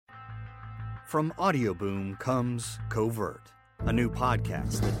From Audioboom comes Covert, a new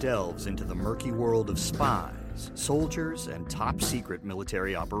podcast that delves into the murky world of spies, soldiers, and top-secret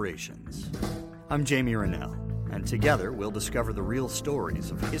military operations. I'm Jamie Rennell, and together we'll discover the real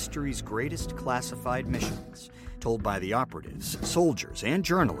stories of history's greatest classified missions, told by the operatives, soldiers, and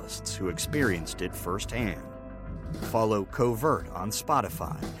journalists who experienced it firsthand. Follow Covert on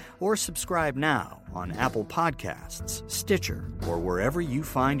Spotify, or subscribe now on Apple Podcasts, Stitcher, or wherever you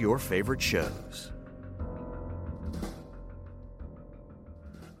find your favorite shows.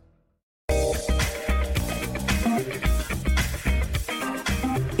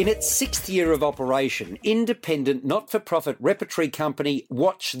 In its sixth year of operation, independent not-for-profit repertory company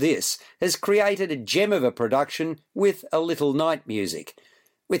Watch This has created a gem of a production with a little night music.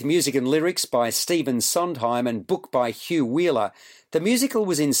 With music and lyrics by Stephen Sondheim and book by Hugh Wheeler, the musical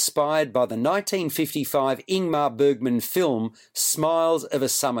was inspired by the 1955 Ingmar Bergman film Smiles of a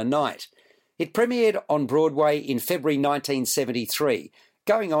Summer Night. It premiered on Broadway in February 1973,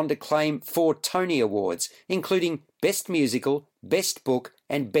 going on to claim 4 Tony Awards, including Best Musical, Best Book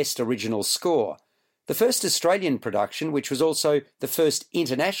and Best Original Score. The first Australian production, which was also the first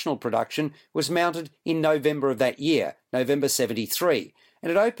international production, was mounted in November of that year, November 73, and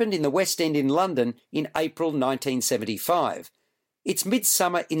it opened in the West End in London in April 1975. It's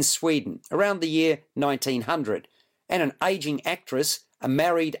midsummer in Sweden, around the year 1900, and an ageing actress, a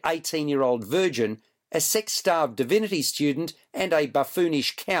married 18-year-old virgin, a sex-starved divinity student, and a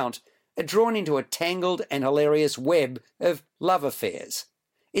buffoonish count are drawn into a tangled and hilarious web of love affairs.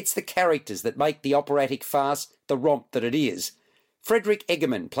 It's the characters that make the operatic farce the romp that it is. Frederick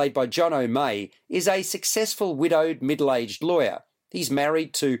Eggerman, played by John O'May, is a successful widowed middle-aged lawyer. He's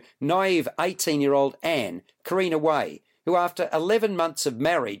married to naive 18-year-old Anne, Karina Way, who after 11 months of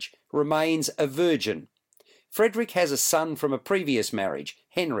marriage remains a virgin. Frederick has a son from a previous marriage,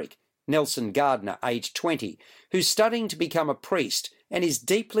 Henrik, Nelson Gardner, aged 20, who's studying to become a priest and is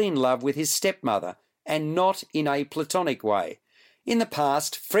deeply in love with his stepmother, and not in a platonic way. In the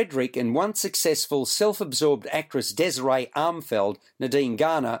past, Frederick and once successful self-absorbed actress Desiree Armfeld, Nadine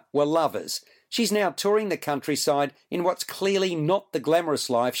Garner, were lovers. She's now touring the countryside in what's clearly not the glamorous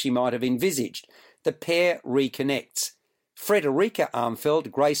life she might have envisaged. The pair reconnects. Frederica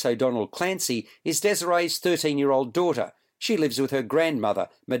Armfeld, Grace O'Donnell Clancy, is Desiree's 13-year-old daughter. She lives with her grandmother,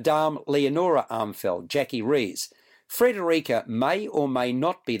 Madame Leonora Armfeld, Jackie Rees. Frederica may or may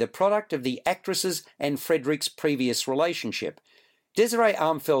not be the product of the actress's and Frederick's previous relationship. Desiree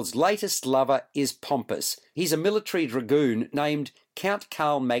Armfeld's latest lover is pompous. He's a military dragoon named Count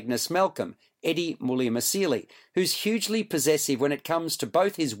Carl Magnus Malcolm, Eddie Muliamasili, who's hugely possessive when it comes to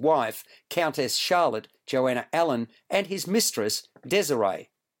both his wife, Countess Charlotte, Joanna Allen, and his mistress, Desiree.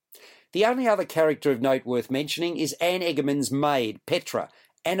 The only other character of note worth mentioning is Anne Eggerman's maid, Petra,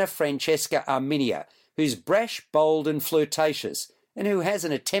 Anna Francesca Arminia, who's brash, bold and flirtatious, and who has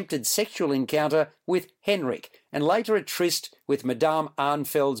an attempted sexual encounter with Henrik, and later a tryst with Madame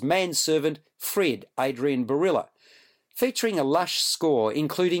Armfeld's manservant, Fred Adrian Barilla. Featuring a lush score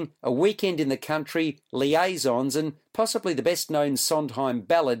including A Weekend in the Country, Liaisons, and possibly the best-known Sondheim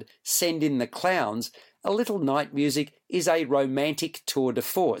ballad, Send in the Clowns, A Little Night Music is a romantic tour de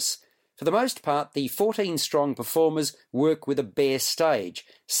force. For the most part, the 14-strong performers work with a bare stage,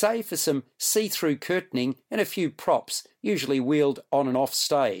 save for some see-through curtaining and a few props, usually wheeled on and off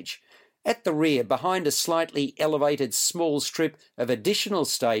stage. At the rear, behind a slightly elevated small strip of additional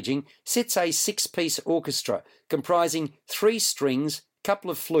staging, sits a 6-piece orchestra comprising 3 strings,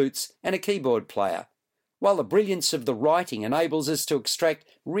 couple of flutes and a keyboard player. While the brilliance of the writing enables us to extract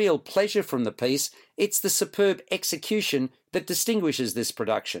real pleasure from the piece, it's the superb execution that distinguishes this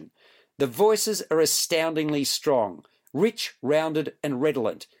production. The voices are astoundingly strong, rich, rounded and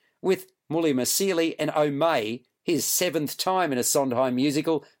redolent, with Muliamasili and O'May, his 7th time in a Sondheim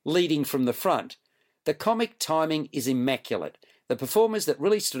musical, leading from the front. The comic timing is immaculate. The performers that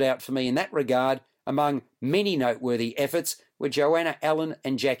really stood out for me in that regard, among many noteworthy efforts, were Joanna Allen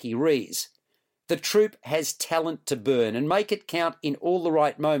and Jackie Rees. The troupe has talent to burn and make it count in all the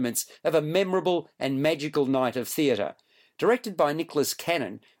right moments of a memorable and magical night of theatre. Directed by Nicholas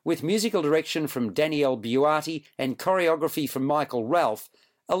Cannon, with musical direction from Danielle Buati and choreography from Michael Ralph,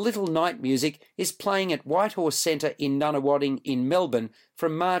 A Little Night Music is playing at Whitehorse Centre in Nunawading in Melbourne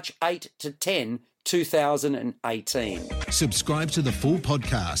from March 8 to 10, 2018. Subscribe to the full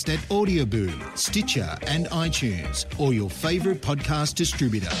podcast at Audioboom, Stitcher and iTunes, or your favourite podcast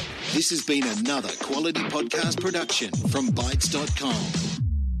distributor. This has been another quality podcast production from Bytes.com.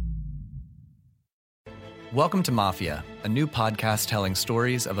 Welcome to Mafia, a new podcast telling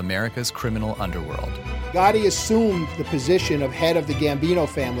stories of America's criminal underworld. Gotti assumed the position of head of the Gambino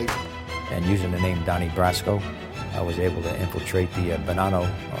family. And using the name Donnie Brasco, I was able to infiltrate the Bonanno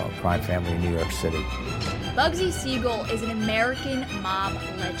crime family in New York City. Bugsy Siegel is an American mob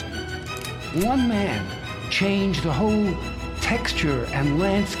legend. One man changed the whole texture and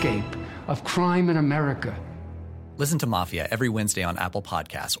landscape of crime in America. Listen to Mafia every Wednesday on Apple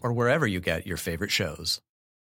Podcasts or wherever you get your favorite shows.